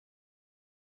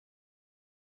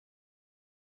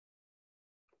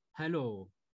Hello,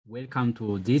 welcome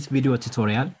to this video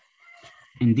tutorial.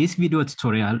 In this video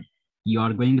tutorial, you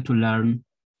are going to learn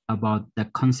about the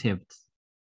concepts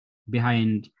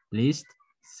behind list,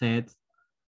 set,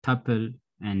 tuple,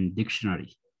 and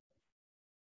dictionary.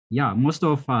 Yeah, most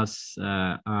of us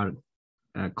are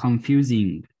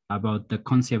confusing about the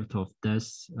concept of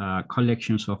this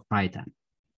collections of Python.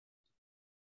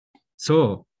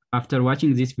 So after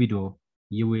watching this video,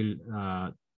 you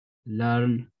will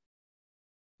learn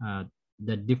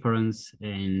the difference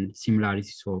and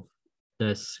similarities of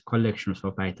this collections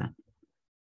of Python.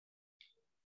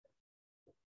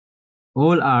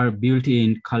 All are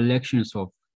built-in collections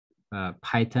of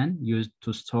Python used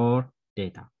to store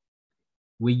data.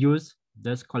 We use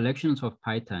these collections of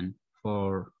Python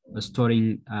for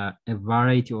storing a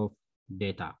variety of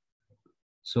data.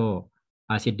 So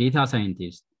as a data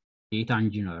scientist, data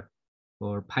engineer,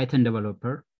 or Python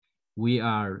developer, we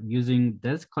are using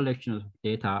this collection of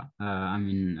data,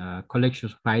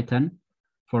 collections of Python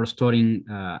for storing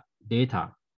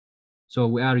data. So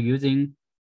we are using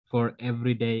for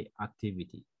everyday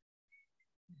activity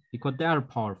because they are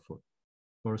powerful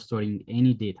for storing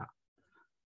any data.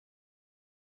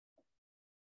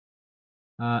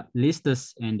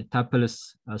 Lists and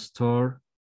tuples store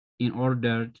in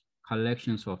ordered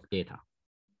collections of data.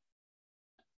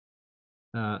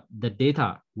 The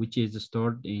data which is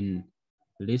stored in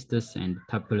lists and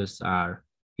tuples are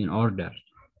in order,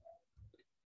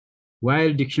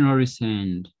 while dictionaries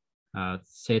and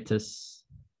sets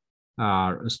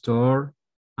are stored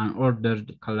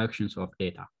unordered collections of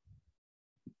data.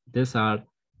 These are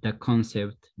the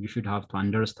concept you should have to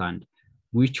understand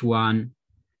which one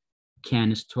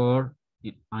can store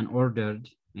unordered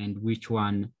and which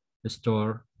one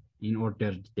store in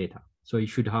ordered data. So you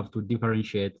should have to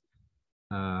differentiate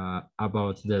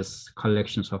about this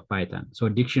collections of Python. So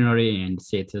dictionary and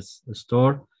sets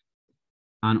store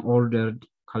unordered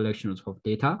collections of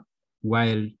data,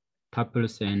 while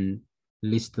tuples and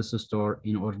lists store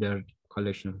in ordered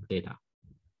collection of data.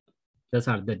 Those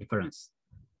are the difference.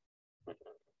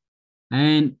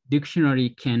 And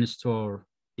dictionary can store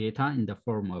data in the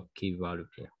form of key value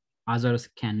pair. Others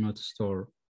cannot store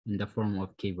in the form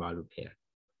of key value pair.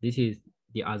 This is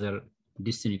the other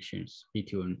distinctions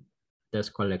between those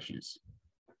collections.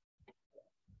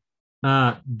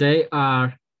 They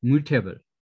are mutable,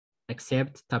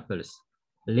 except tuples.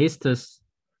 Lists,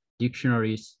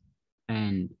 dictionaries,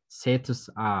 and sets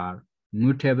are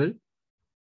mutable,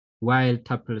 while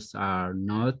tuples are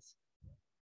not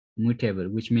mutable,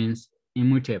 which means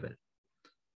immutable.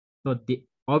 So the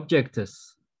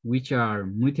objects which are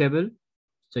mutable,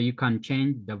 so you can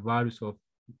change the values of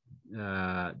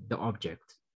the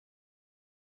object.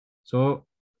 So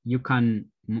you can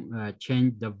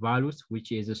change the values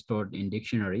which is stored in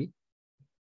dictionary.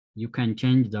 You can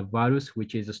change the values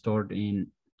which is stored in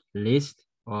list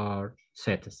or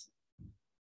sets,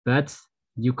 but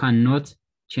you cannot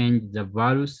change the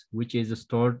values which is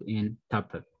stored in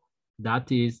tuple.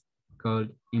 That is called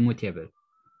immutable.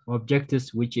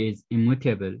 Objects which is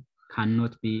immutable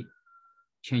cannot be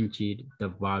changed the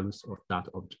values of that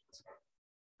object.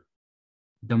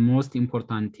 The most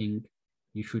important thing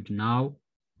you should know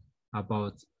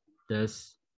about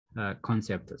this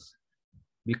concepts,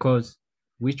 because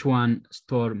which one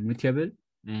store mutable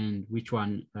and which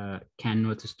one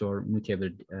cannot store mutable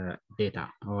data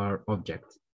or object.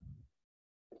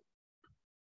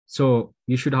 So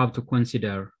you should have to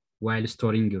consider while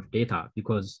storing your data,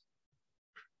 because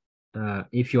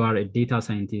if you are a data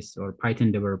scientist or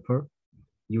Python developer,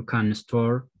 you can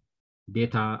store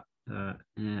data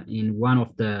in one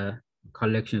of the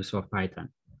collections of Python,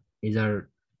 either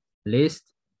list,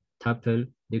 tuple,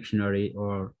 dictionary,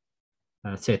 or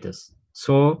sets.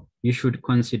 So you should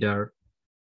consider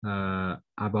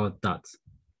about that,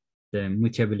 the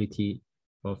mutability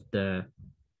of the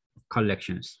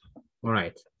collections. All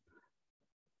right.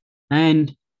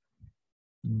 And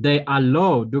they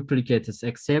allow duplicates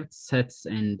except sets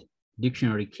and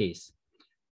dictionary case.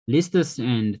 Lists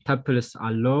and tuples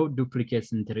allow duplicate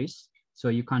entries. So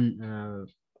you can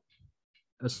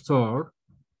store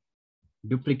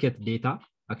duplicate data.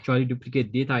 Actually,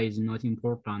 duplicate data is not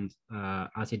important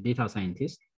as a data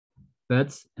scientist,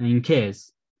 but in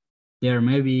case there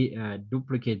may be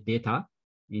duplicate data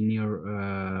in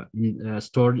your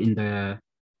stored in the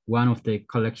one of the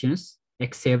collections,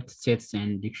 except sets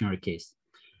and dictionary case.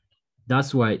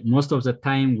 That's why most of the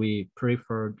time we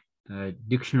prefer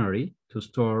dictionary to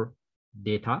store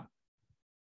data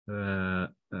to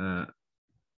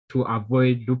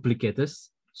avoid duplicates.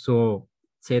 So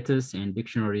sets and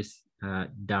dictionaries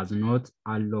does not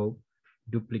allow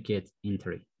duplicate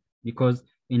entry, because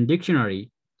in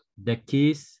dictionary the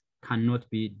keys cannot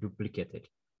be duplicated.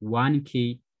 One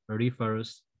key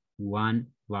refers one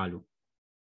value.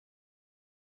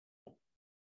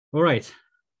 All right.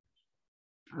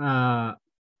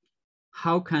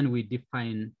 How can we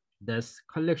define these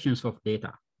collections of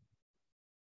data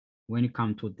when it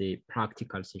comes to the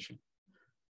practical session?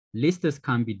 Lists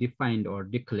can be defined or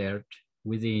declared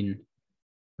within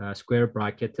square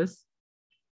brackets.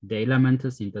 The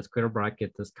elements in the square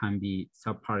brackets can be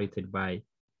separated by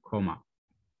comma.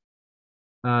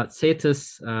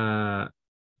 Sets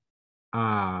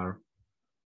are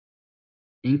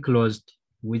enclosed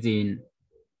within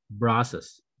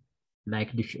braces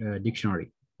like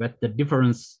dictionary, but the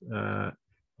difference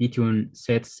between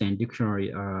sets and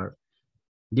dictionary are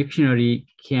dictionary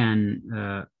can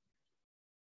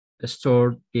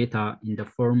store data in the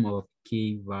form of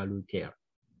key value pair,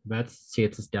 but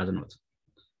sets does not.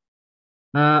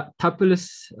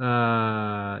 Tuples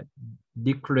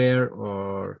declare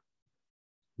or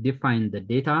define the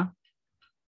data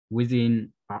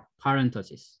within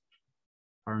parentheses,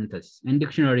 and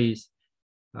dictionaries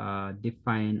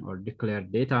define or declare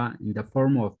data in the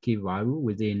form of key value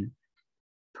within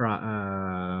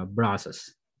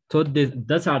braces. So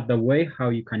those are the way how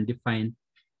you can define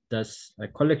those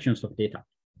collections of data.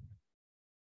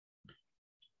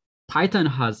 Python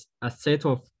has a set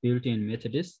of built-in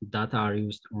methods that are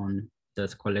used on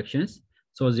those collections.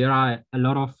 So there are a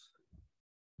lot of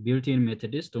built-in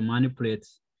methods to manipulate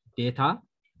data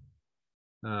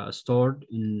stored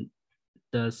in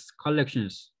those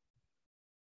collections,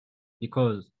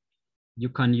 because you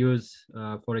can use,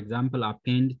 for example,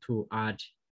 append to add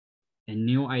a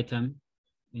new item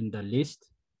in the list.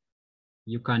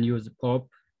 You can use pop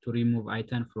to remove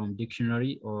item from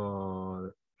dictionary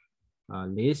or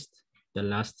list, the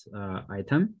last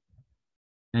item,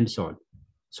 and so on.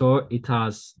 So it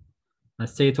has a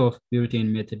set of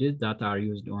built-in methods that are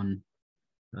used on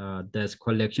these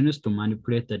collections to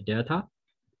manipulate the data.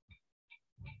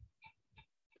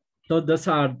 So those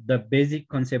are the basic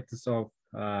concepts of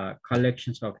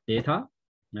collections of data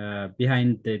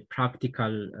behind the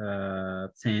practical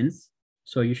sense.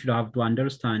 So you should have to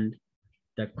understand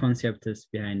the concepts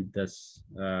behind this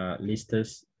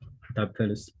lists,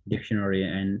 tuples, dictionary,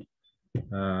 and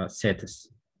sets.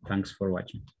 Thanks for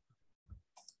watching.